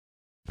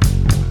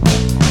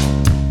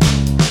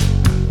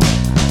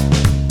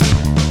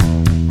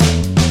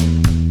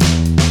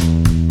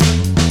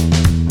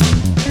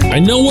I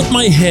know what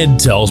my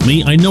head tells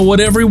me. I know what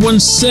everyone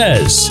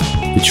says,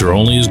 that you're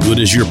only as good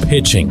as your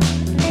pitching.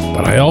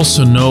 But I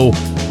also know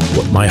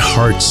what my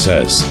heart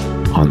says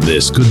on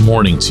this. Good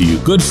morning to you.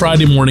 Good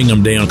Friday morning.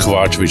 I'm Dejan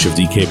Kovacevic of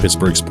DK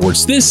Pittsburgh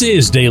Sports. This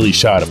is Daily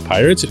Shot of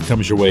Pirates. It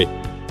comes your way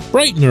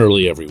bright and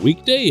early every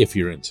weekday. If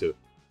you're into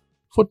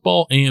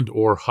football and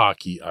or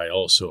hockey, I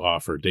also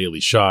offer daily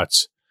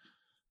shots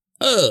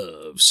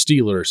of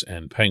Steelers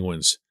and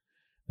Penguins,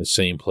 the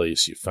same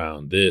place you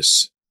found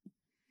this.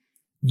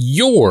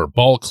 Your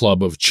ball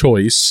club of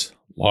choice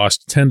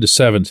lost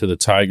 10-7 to the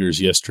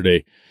Tigers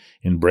yesterday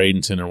in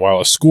Bradenton. And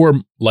while a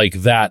score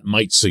like that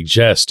might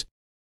suggest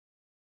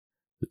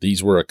that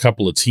these were a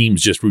couple of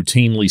teams just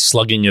routinely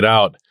slugging it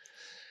out,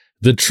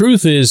 the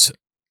truth is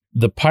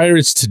the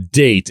Pirates to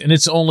date, and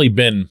it's only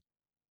been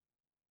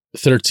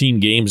 13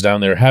 games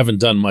down there,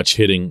 haven't done much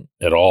hitting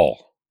at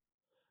all.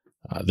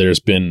 There's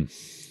been,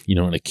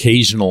 an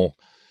occasional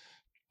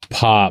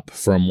pop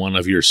from one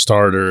of your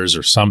starters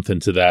or something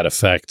to that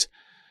effect.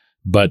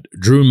 But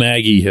Drew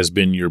Maggi has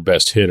been your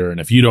best hitter. And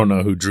if you don't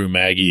know who Drew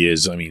Maggi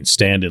is,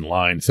 stand in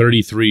line.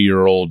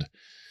 33-year-old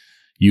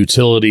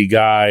utility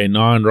guy,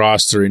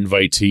 non-roster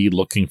invitee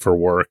looking for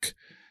work.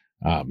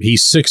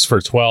 He's 6 for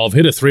 12,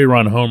 hit a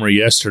 3-run homer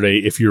yesterday.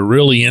 If you're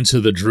really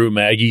into the Drew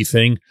Maggi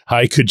thing,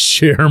 I could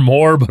share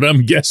more, but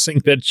I'm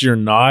guessing that you're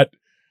not.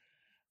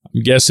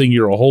 I'm guessing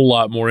you're a whole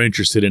lot more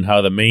interested in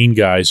how the main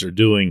guys are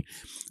doing,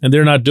 and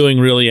they're not doing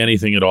really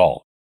anything at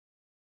all.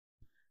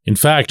 In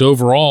fact,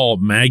 overall,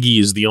 Maggi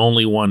is the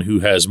only one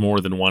who has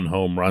more than one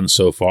home run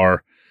so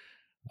far.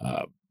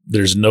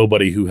 There's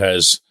nobody who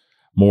has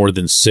more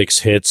than 6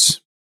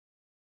 hits.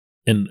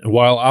 And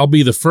while I'll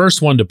be the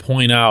first one to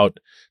point out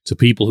to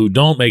people who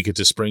don't make it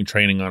to spring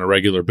training on a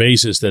regular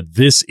basis that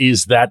this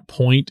is that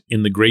point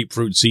in the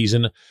grapefruit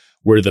season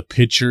where the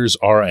pitchers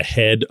are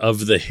ahead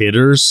of the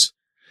hitters,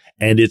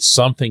 and it's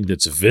something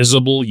that's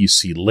visible. You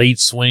see late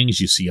swings,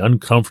 you see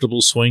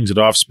uncomfortable swings at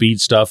off-speed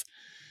stuff,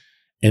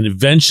 and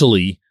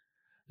eventually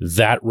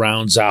that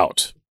rounds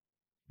out.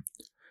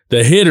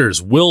 The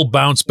hitters will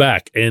bounce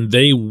back, and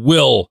they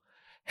will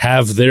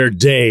have their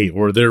day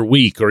or their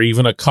week or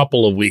even a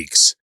couple of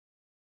weeks.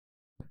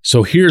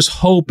 So here's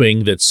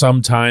hoping that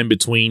sometime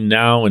between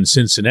now and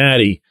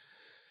Cincinnati,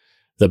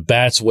 the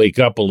bats wake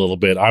up a little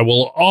bit. I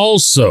will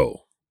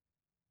also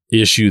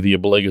issue the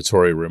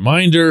obligatory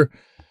reminder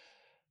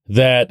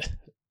that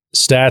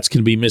stats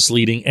can be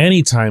misleading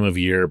any time of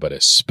year, but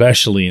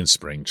especially in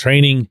spring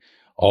training.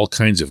 All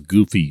kinds of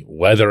goofy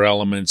weather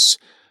elements,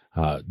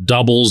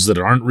 doubles that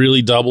aren't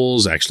really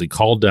doubles, actually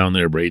called down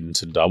there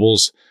Bradenton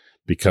doubles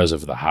because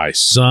of the high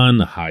sun,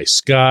 the high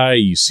sky.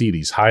 You see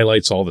these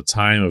highlights all the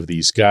time of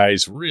these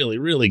guys, really,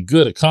 really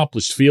good,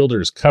 accomplished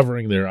fielders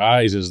covering their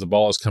eyes as the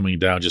ball is coming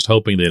down, just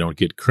hoping they don't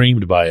get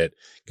creamed by it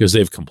because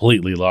they've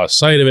completely lost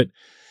sight of it.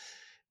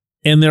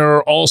 And there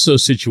are also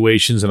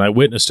situations, and I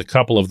witnessed a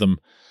couple of them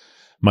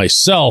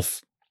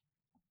myself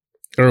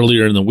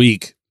earlier in the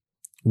week,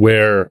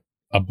 where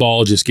a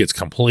ball just gets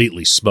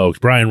completely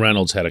smoked. Brian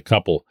Reynolds had a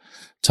couple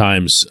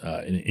times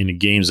in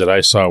games that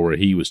I saw where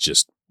he was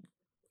just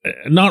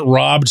not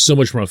robbed so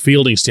much from a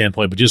fielding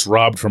standpoint, but just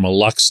robbed from a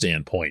luck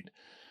standpoint.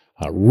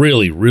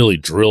 Really, really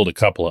drilled a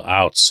couple of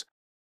outs.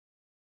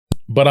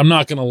 But I'm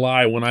not going to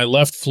lie, when I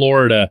left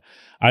Florida,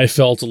 I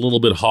felt a little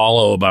bit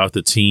hollow about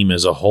the team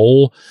as a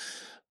whole,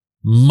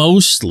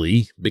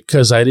 mostly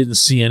because I didn't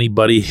see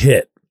anybody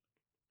hit.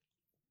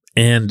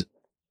 And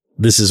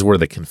this is where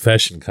the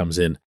confession comes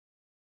in.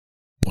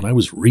 When I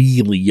was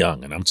really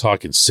young, and I'm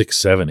talking 6,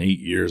 7, 8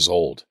 years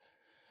old,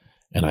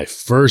 and I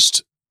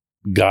first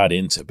got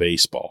into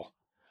baseball,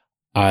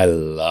 I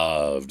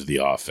loved the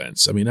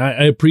offense.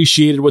 I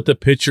appreciated what the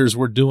pitchers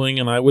were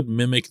doing, and I would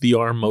mimic the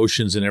arm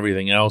motions and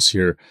everything else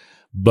here.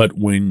 But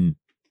when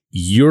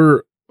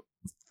you're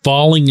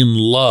falling in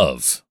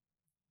love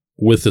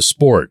with the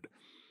sport,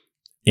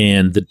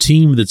 and the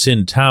team that's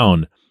in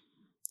town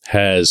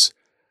has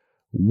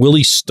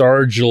Willie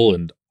Stargell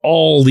and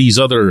all these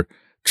other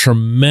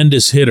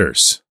tremendous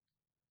hitters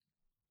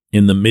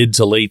in the mid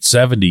to late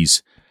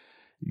 70s,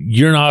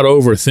 you're not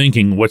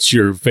overthinking what's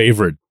your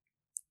favorite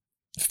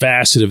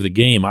facet of the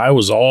game. I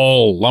was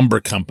all lumber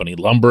company,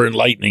 Lumber and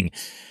Lightning.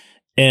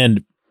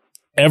 And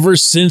ever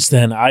since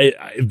then, I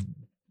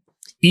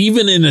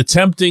even in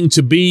attempting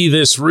to be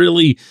this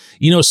really,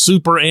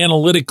 super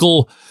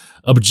analytical,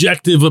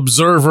 objective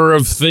observer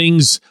of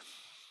things,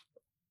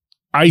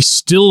 I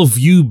still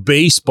view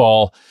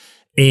baseball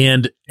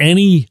and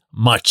any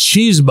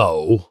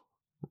machismo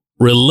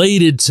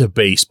related to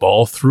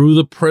baseball through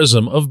the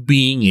prism of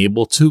being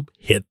able to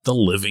hit the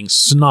living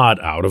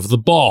snot out of the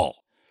ball.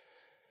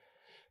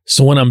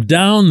 So when I'm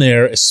down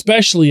there,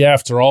 especially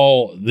after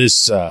all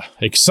this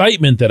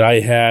excitement that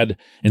I had,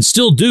 and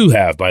still do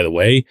have, by the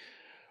way,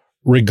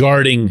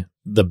 regarding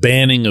the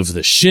banning of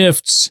the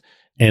shifts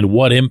and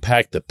what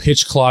impact the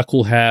pitch clock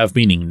will have,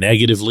 meaning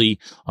negatively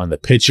on the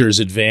pitcher's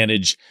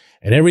advantage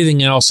and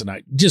everything else. And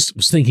I just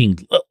was thinking,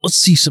 let's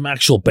see some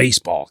actual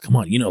baseball. Come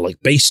on,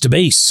 like base to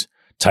base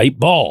type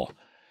ball.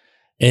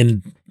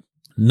 And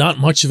not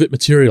much of it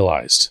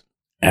materialized.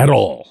 at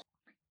all.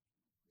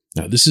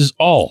 Now, this is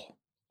all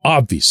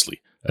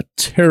obviously a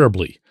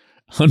terribly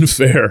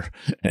unfair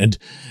and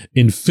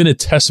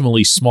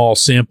infinitesimally small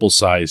sample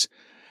size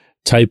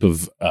type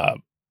of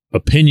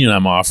opinion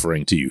I'm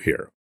offering to you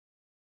here.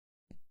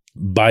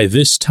 By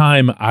this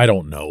time, I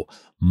don't know,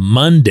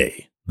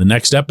 Monday, the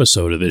next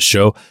episode of this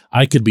show,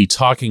 I could be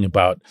talking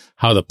about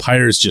how the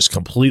Pirates just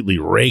completely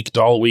raked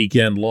all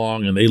weekend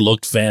long and they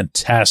looked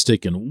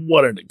fantastic and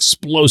what an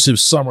explosive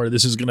summer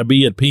this is going to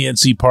be at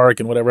PNC Park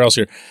and whatever else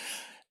here.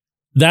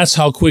 That's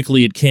how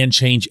quickly it can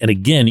change, and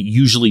again, it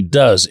usually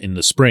does in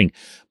the spring.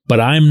 But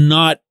I'm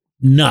not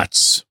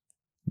nuts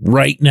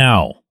right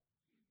now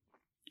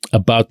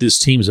about this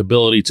team's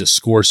ability to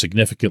score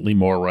significantly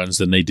more runs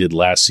than they did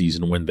last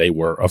season when they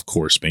were, of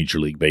course, Major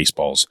League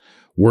Baseball's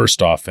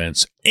worst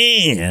offense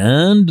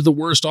and the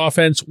worst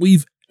offense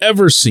we've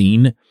ever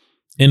seen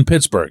in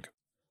Pittsburgh.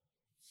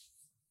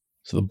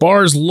 So the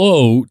bar's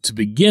low to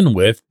begin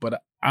with,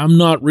 but I'm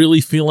not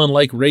really feeling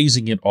like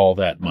raising it all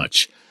that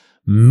much.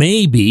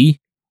 Maybe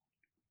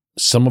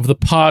some of the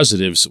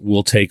positives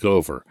will take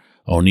over.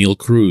 O'Neal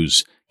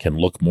Cruz can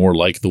look more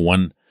like the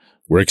one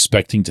we're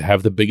expecting to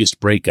have the biggest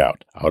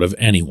breakout out of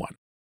anyone.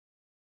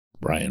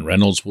 Bryan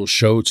Reynolds will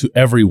show to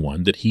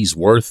everyone that he's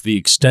worth the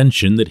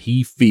extension that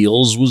he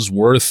feels was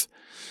worth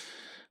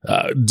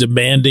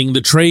demanding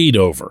the trade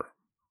over.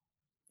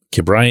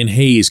 Ke'Bryan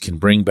Hayes can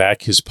bring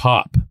back his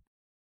pop.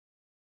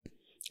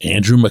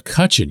 Andrew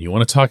McCutchen, you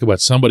want to talk about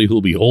somebody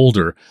who'll be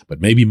older,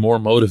 but maybe more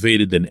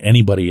motivated than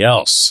anybody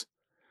else.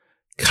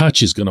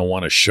 Kutch is going to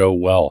want to show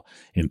well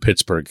in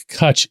Pittsburgh.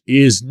 Kutch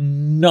is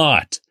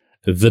not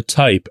the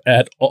type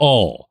at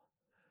all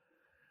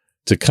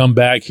to come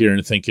back here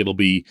and think it'll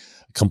be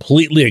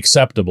completely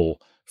acceptable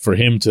for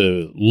him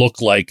to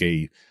look like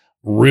a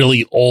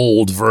really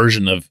old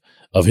version of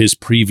his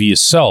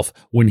previous self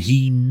when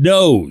he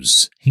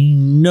knows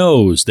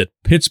that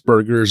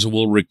Pittsburghers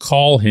will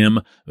recall him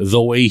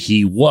the way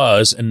he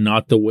was and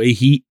not the way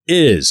he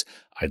is.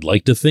 I'd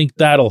like to think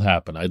that'll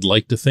happen. I'd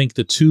like to think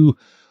the two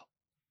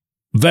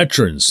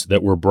veterans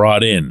that were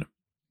brought in,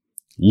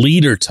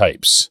 leader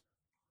types,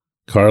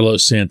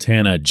 Carlos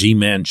Santana,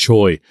 Ji-Man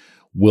Choi,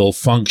 will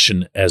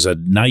function as a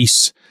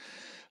nice,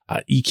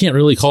 you can't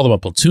really call them a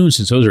platoon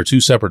since those are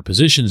two separate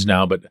positions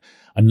now, but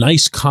a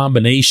nice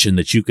combination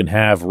that you can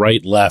have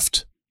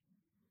right-left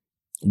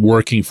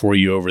working for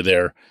you over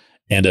there,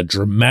 and a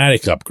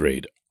dramatic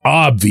upgrade,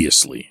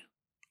 obviously,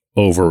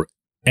 over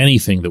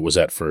anything that was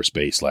at first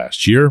base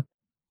last year.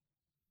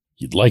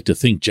 You'd like to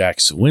think Jack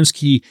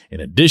Suwinski, in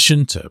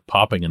addition to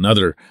popping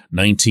another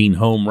 19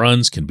 home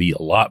runs, can be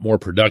a lot more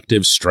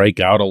productive, strike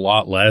out a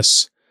lot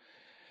less.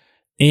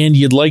 And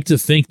you'd like to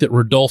think that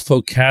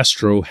Rodolfo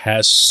Castro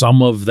has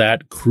some of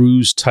that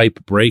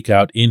Cruz-type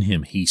breakout in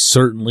him. He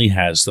certainly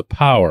has the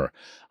power.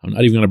 I'm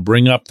not even going to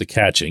bring up the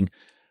catching.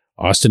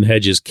 Austin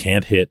Hedges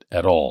can't hit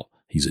at all.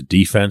 He's a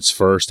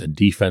defense-first and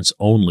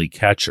defense-only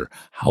catcher.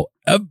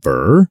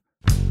 However,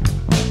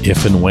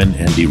 if and when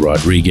Andy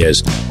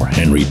Rodriguez or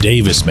Henry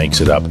Davis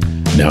makes it up,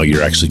 now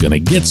you're actually going to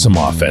get some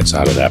offense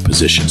out of that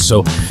position.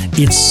 So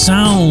it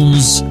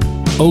sounds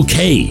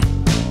okay,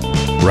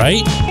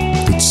 right?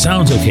 It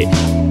sounds okay.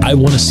 I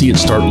want to see it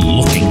start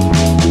looking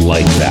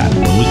like that.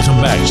 When we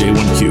come back,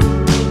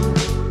 J1Q.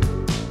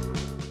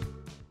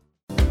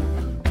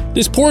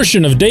 This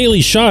portion of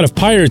Daily Shot of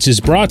Pirates is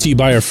brought to you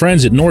by our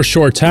friends at North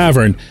Shore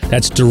Tavern.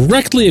 That's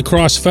directly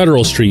across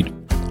Federal Street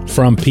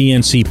from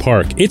PNC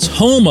Park. It's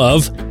home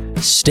of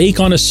Steak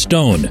on a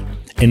Stone,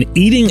 an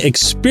eating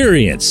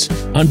experience,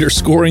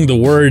 underscoring the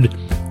word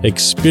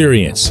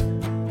experience.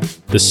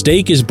 The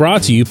steak is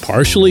brought to you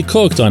partially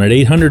cooked on an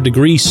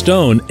 800-degree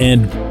stone,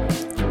 and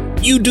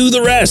you do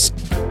the rest.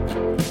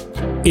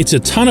 It's a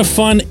ton of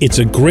fun, it's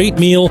a great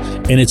meal,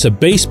 and it's a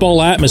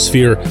baseball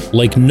atmosphere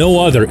like no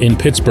other in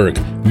Pittsburgh.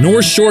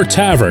 North Shore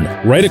Tavern,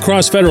 right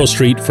across Federal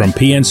Street from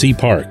PNC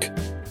Park.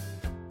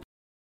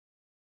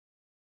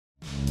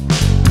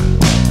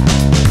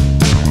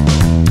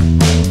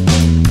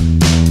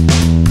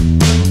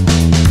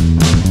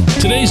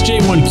 Today's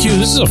J1Q,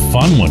 this is a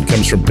fun one,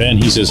 comes from Ben.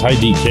 He says, "Hi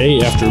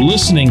DK, after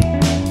listening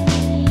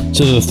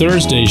to the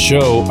Thursday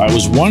show, I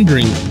was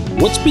wondering,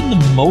 what's been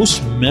the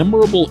most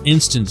memorable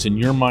instance in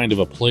your mind of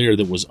a player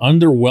that was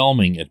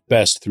underwhelming at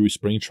best through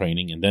spring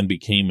training and then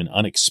became an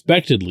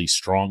unexpectedly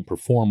strong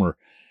performer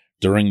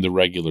during the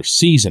regular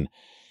season?"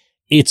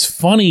 It's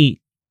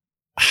funny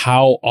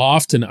how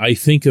often I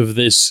think of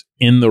this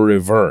in the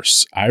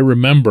reverse. I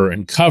remember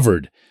and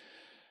covered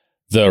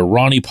the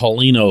Ronnie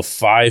Paulino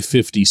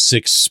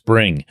 556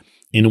 spring,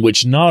 in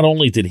which not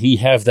only did he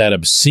have that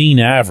obscene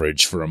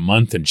average for a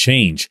month and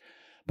change,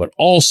 but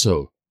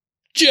also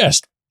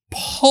just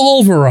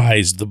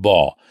pulverized the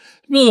ball.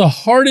 One of the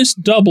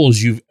hardest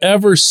doubles you've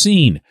ever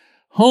seen.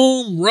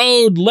 Home,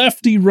 road,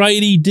 lefty,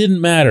 righty,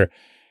 didn't matter.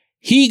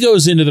 He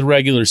goes into the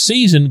regular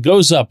season,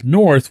 goes up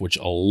north, which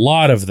a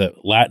lot of the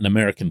Latin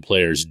American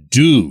players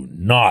do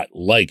not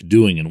like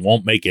doing and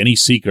won't make any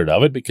secret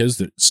of it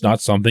because it's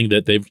not something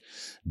that they've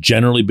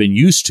generally been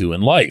used to in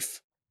life.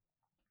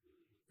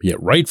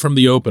 Yet right from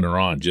the opener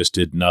on, just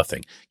did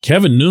nothing.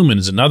 Kevin Newman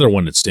is another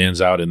one that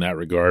stands out in that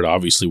regard,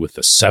 obviously with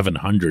the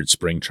 700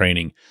 spring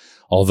training.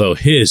 Although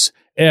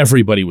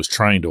everybody was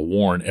trying to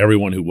warn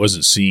everyone who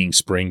wasn't seeing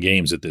spring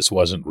games that this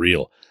wasn't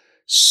real.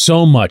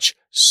 So much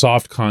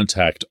soft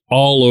contact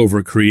all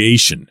over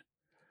creation.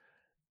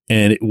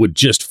 And it would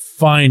just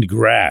find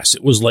grass.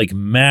 It was like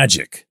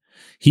magic.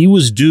 He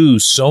was due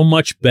so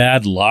much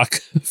bad luck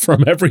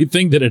from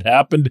everything that had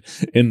happened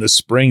in the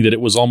spring that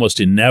it was almost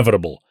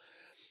inevitable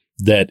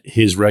that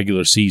his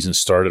regular season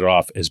started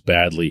off as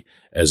badly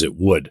as it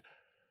would.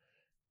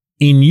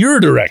 In your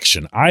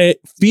direction, I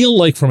feel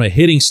like from a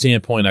hitting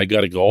standpoint, I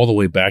got to go all the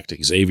way back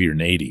to Xavier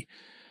Nady.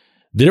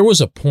 There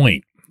was a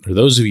point, for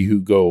those of you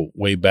who go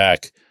way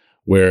back,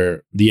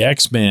 where the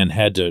X-Man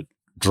had to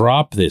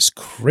drop this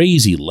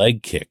crazy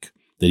leg kick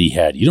that he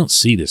had. You don't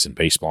see this in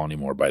baseball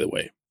anymore, by the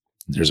way.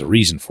 There's a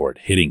reason for it.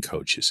 Hitting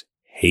coaches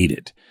hate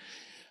it.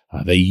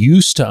 They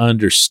used to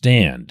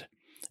understand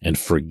and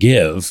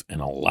forgive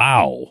and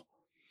allow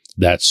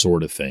that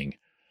sort of thing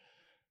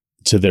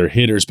to their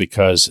hitters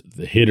because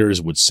the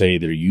hitters would say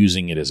they're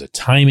using it as a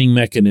timing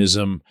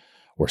mechanism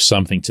or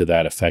something to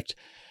that effect.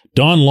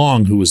 Don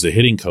Long, who was the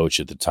hitting coach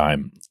at the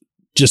time,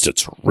 just a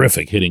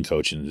terrific hitting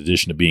coach in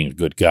addition to being a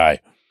good guy.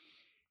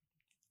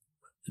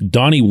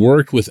 Donnie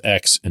worked with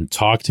X and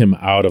talked him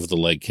out of the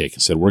leg kick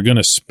and said, we're going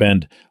to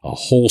spend a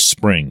whole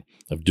spring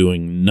of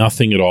doing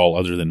nothing at all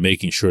other than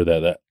making sure that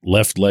that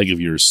left leg of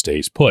yours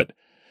stays put.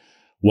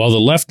 Well, the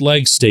left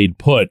leg stayed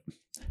put,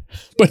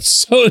 but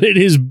so did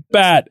his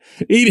bat.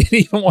 He didn't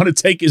even want to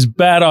take his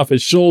bat off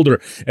his shoulder.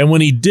 And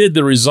when he did,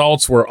 the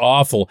results were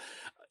awful.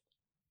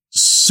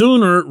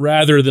 Sooner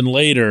rather than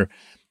later,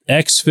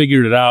 X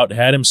figured it out,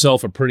 had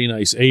himself a pretty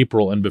nice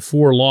April, and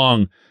before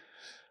long,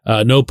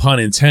 no pun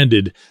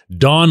intended,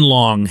 Don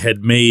Long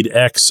had made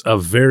X a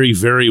very,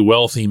 very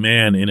wealthy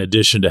man in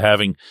addition to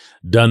having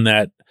done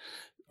that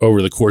over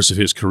the course of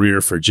his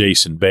career for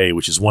Jason Bay,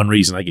 which is one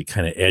reason I get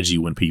kind of edgy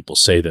when people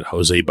say that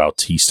Jose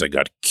Bautista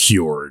got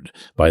cured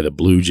by the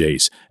Blue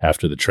Jays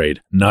after the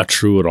trade. Not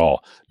true at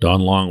all.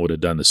 Don Long would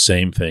have done the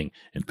same thing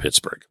in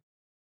Pittsburgh.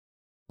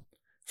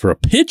 For a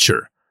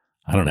pitcher,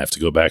 I don't have to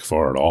go back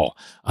far at all.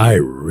 I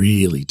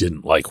really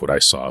didn't like what I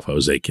saw of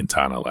Jose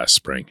Quintana last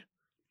spring.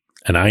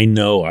 And I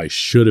know I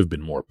should have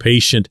been more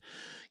patient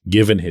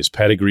given his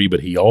pedigree, but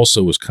he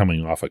also was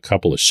coming off a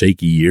couple of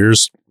shaky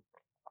years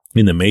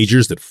in the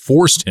majors that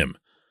forced him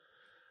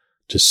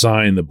to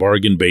sign the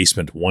bargain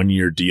basement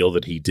 1-year deal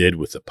that he did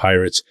with the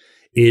Pirates.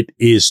 It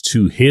is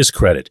to his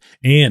credit,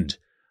 and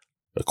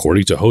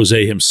according to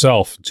Jose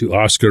himself, to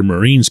Oscar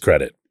Marin's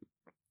credit,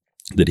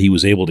 that he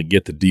was able to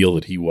get the deal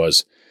that he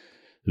was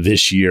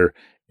this year.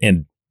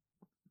 And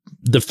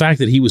the fact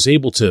that he was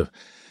able to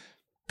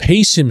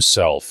pace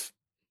himself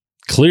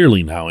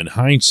clearly now in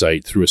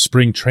hindsight through a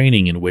spring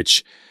training in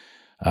which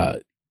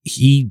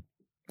he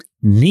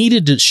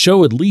needed to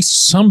show at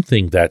least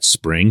something that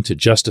spring to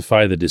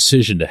justify the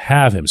decision to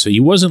have him. So he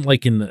wasn't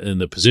like in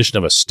the position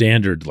of a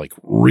standard, like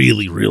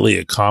really, really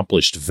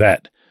accomplished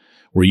vet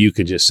where you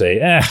could just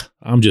say,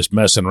 I'm just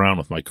messing around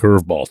with my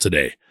curveball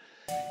today.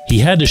 He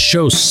had to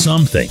show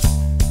something.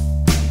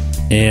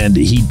 And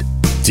he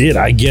did,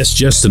 I guess,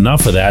 just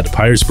enough of that. The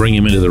Pirates bring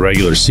him into the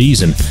regular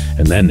season,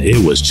 and then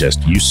it was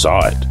just, you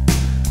saw it.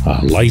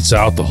 Lights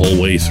out the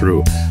whole way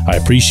through. I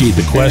appreciate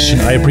the question.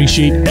 I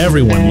appreciate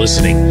everyone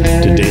listening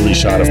to Daily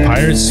Shot of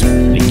Pirates.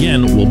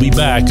 Again, we'll be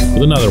back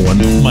with another one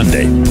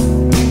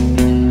Monday.